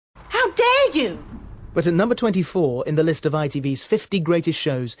How dare you! But at number 24 in the list of ITV's 50 greatest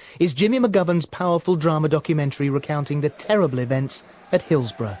shows is Jimmy McGovern's powerful drama documentary recounting the terrible events at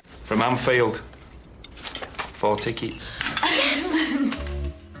Hillsbrough. From Anfield, 4 tickets.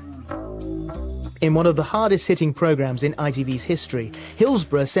 In one of the hardest-hitting programmes in ITV's history,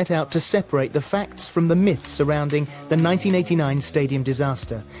 Hillsbrough set out to separate the facts from the myths surrounding the 1989 stadium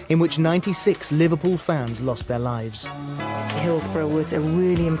disaster, in which 96 Liverpool fans lost their lives. Hillsbrough was a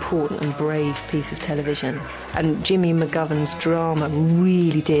really important and brave piece of television, and Jimmy McGovern's drama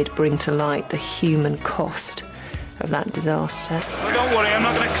really did bring to light the human cost of that disaster. Well, don't worry, I'm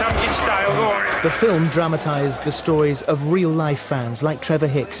not going to cramp your style, go on. The film dramatised the stories of real-life fans like Trevor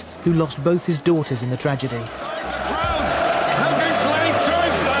Hicks, who lost both his daughters in the tragedy.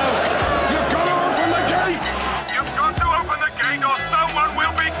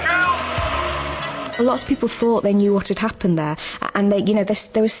 Lots of people thought they knew what had happened there, and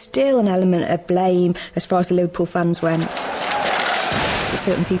there was still an element of blame as far as the Liverpool fans went.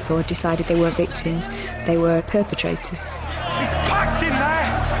 Certain people had decided they weren't victims, they were perpetrators. It's packed in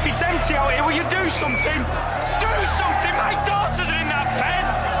there! It's empty out here, will you do something? Do something! My daughters are in that pen!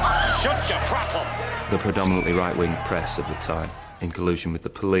 Shut your prattle! The predominantly right-wing press of the time, in collusion with the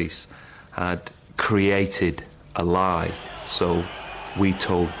police, had created a lie, so we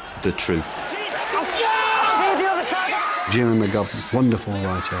told the truth. Jimmy McGovern, wonderful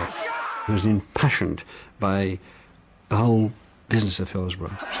writer, who was impassioned by the whole business of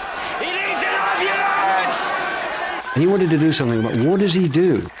Hillsbrough. He needs an ambulance! And he wanted to do something about what does he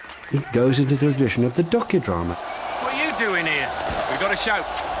do? He goes into the tradition of the docudrama. What are you doing here? We've got a shout.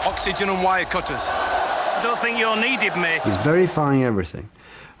 Oxygen and wire cutters. I don't think you're needed, mate. He's verifying everything,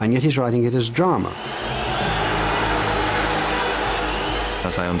 and yet he's writing it as drama.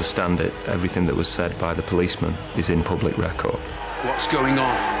 As I understand it, everything that was said by the policeman is in public record. What's going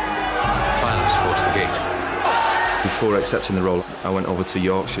on? Violence forced the gate. Before accepting the role, I went over to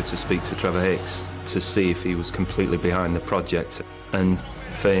Yorkshire to speak to Trevor Hicks to see if he was completely behind the project and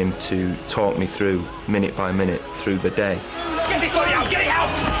for him to talk me through, minute by minute, through the day. Get this body out! Get it out!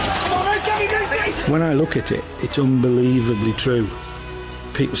 Come on, man, get it! When I look at it, it's unbelievably true.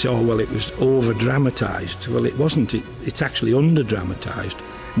 People say, oh, well, it was over-dramatised. Well, it wasn't. It's actually under-dramatised.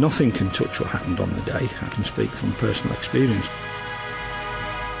 Nothing can touch what happened on the day. I can speak from personal experience.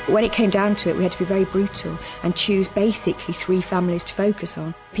 When it came down to it, we had to be very brutal and choose basically 3 families to focus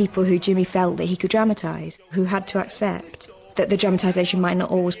on. People who Jimmy felt that he could dramatise, who had to accept that the dramatisation might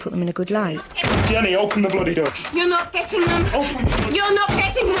not always put them in a good light. Jenny, open the bloody door. You're not getting them. You're not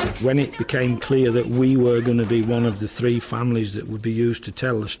getting them. When it became clear that we were going to be one of the 3 families that would be used to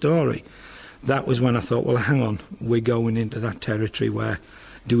tell the story, that was when I thought, well, hang on, we're going into that territory where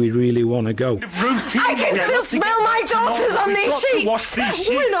do we really want to go? I can still smell my daughters on these sheets.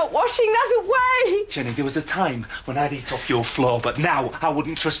 We're not washing that away. Jenny, there was a time when I'd eat off your floor, but now I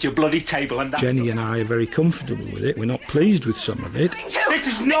wouldn't trust your bloody table. And Jenny and I are very comfortable with it. We're not pleased with some of it. This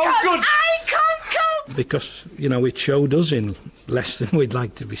is no good. I can't cope. Because, it showed us in less than we'd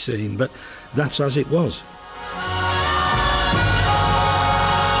like to be seen, but that's as it was.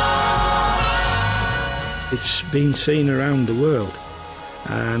 It's been seen around the world.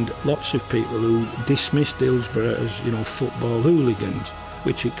 And lots of people who dismissed Hillsbrough as, football hooligans,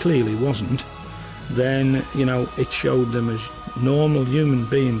 which it clearly wasn't, then, it showed them as normal human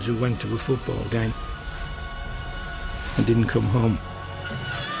beings who went to a football game and didn't come home.